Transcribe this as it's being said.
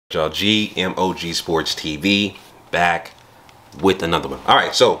Y'all, GMOG Sports TV back with another one. All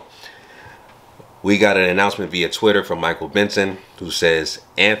right, so we got an announcement via Twitter from Michael Benson, who says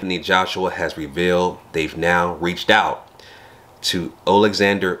Anthony Joshua has revealed they've now reached out to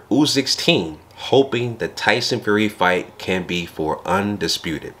Oleksandr Usyk's team, hoping the Tyson Fury fight can be for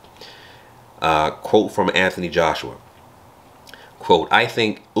Undisputed. Quote from Anthony Joshua. Quote, "I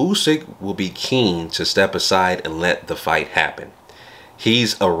think Usyk will be keen to step aside and let the fight happen.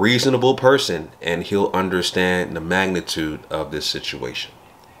 He's a reasonable person and he'll understand the magnitude of this situation."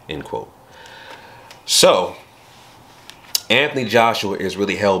 End quote. So, Anthony Joshua is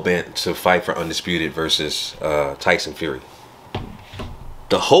really hell-bent to fight for Undisputed versus Tyson Fury.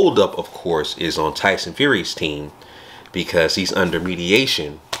 The holdup, of course, is on Tyson Fury's team because he's under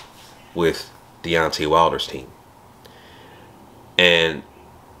mediation with Deontay Wilder's team. And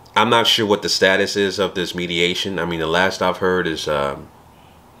I'm not sure what the status is of this mediation. I mean, the last I've heard is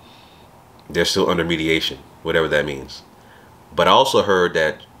they're still under mediation, whatever that means. But I also heard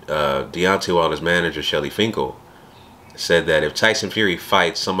that Deontay Wilder's manager, Shelly Finkel, said that if Tyson Fury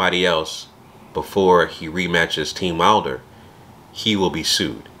fights somebody else before he rematches Team Wilder, he will be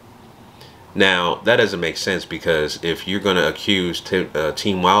sued. Now, that doesn't make sense, because if you're going to accuse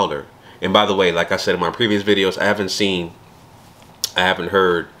Team Wilder, and by the way, like I said in my previous videos, I haven't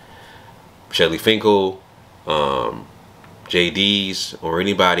heard Shelly Finkel, JD's, or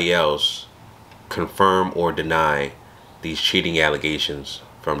anybody else confirm or deny these cheating allegations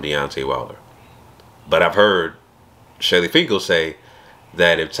from Deontay Wilder. But I've heard Shelly Finkel say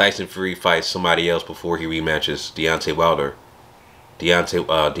that if Tyson Fury fights somebody else before he rematches Deontay Wilder,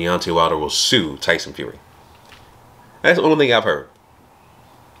 Deontay Wilder will sue Tyson Fury. That's the only thing I've heard.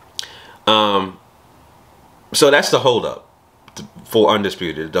 So that's the holdup for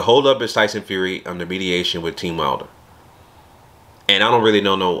Undisputed. The holdup is Tyson Fury under mediation with Team Wilder. And I don't really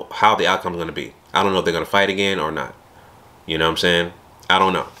know how the outcome is going to be. I don't know if they're going to fight again or not. You know what I'm saying? I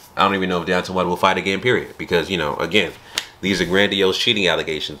don't know. I don't even know if Deontay Wilder will fight again, period. Because, you know, again, these are grandiose cheating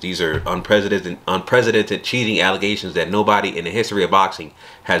allegations. These are unprecedented cheating allegations that nobody in the history of boxing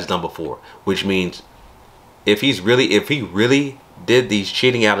has done before. Which means if he really did these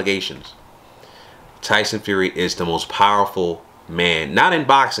cheating allegations, Tyson Fury is the most powerful man, not in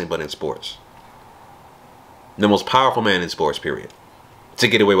boxing, but in sports. The most powerful man in sports, period. To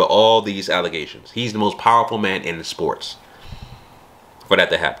get away with all these allegations. He's the most powerful man in sports for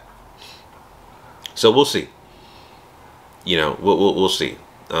that to happen. So we'll see. You know, we'll see.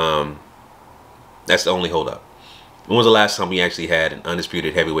 That's the only holdup. When was the last time we actually had an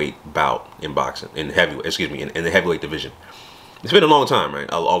undisputed heavyweight bout in boxing? In the heavyweight division. It's been a long time, right?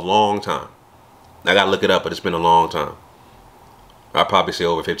 A long time. I gotta look it up, but it's been a long time. I'd probably say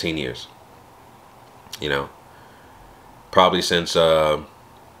over 15 years. You know, probably since the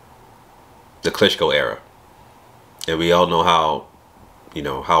Klitschko era, and we all know how, you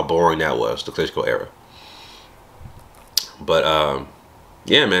know, how boring that was, the Klitschko era. But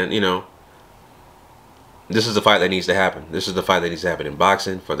yeah, man, you know, this is the fight that needs to happen. This is the fight that needs to happen in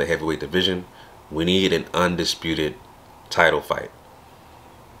boxing for the heavyweight division. We need an undisputed title fight,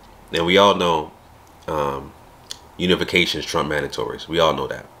 and we all know unifications trump mandatories. We all know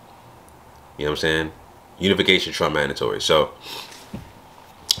that. You know what I'm saying? Unification trump mandatory. So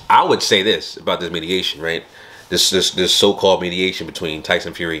I would say this about this mediation, right? This so-called mediation between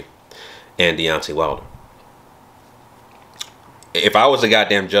Tyson Fury and Deontay Wilder. If I was the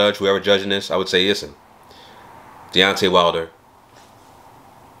goddamn judge, whoever judging this, I would say, listen, Deontay Wilder,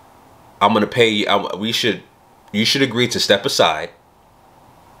 I'm gonna pay you. You should agree to step aside.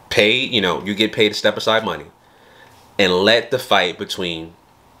 Pay, you know, you get paid to step aside money, and let the fight between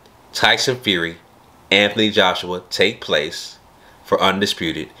Tyson Fury, Anthony Joshua take place for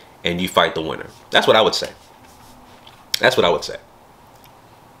Undisputed, and you fight the winner. That's what I would say. That's what I would say.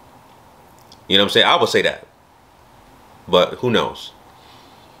 You know what I'm saying? I would say that. But who knows?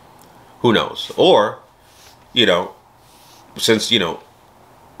 Who knows? Or, you know, since, you know,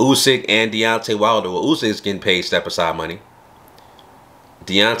 Usyk and Deontay Wilder, well, Usyk is getting paid step aside money.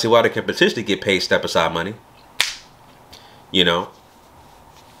 Deontay Wilder can potentially get paid step aside money. You know,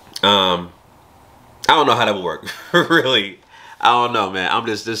 I don't know how that would work. Really, I don't know, man. I'm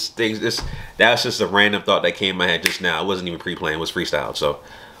just that's just a random thought that came in my head just now. It wasn't even pre-planned. It was freestyle. So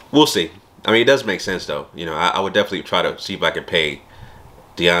we'll see. I mean, it does make sense though. You know, I would definitely try to see if I can pay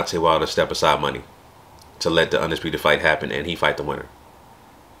Deontay Wilder step aside money to let the undisputed fight happen and he fight the winner.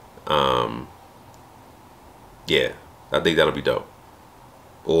 Yeah, I think that'll be dope.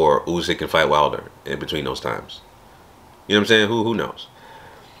 Or Usyk can fight Wilder in between those times. You know what I'm saying? Who knows?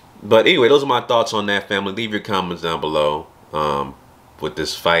 But anyway, those are my thoughts on that, family. Leave your comments down below. with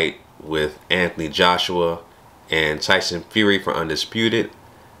this fight with Anthony Joshua and Tyson Fury for Undisputed.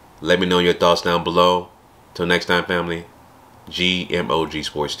 Let me know your thoughts down below. Till next time, family.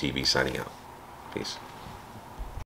 GMOGSportsTV signing out. Peace.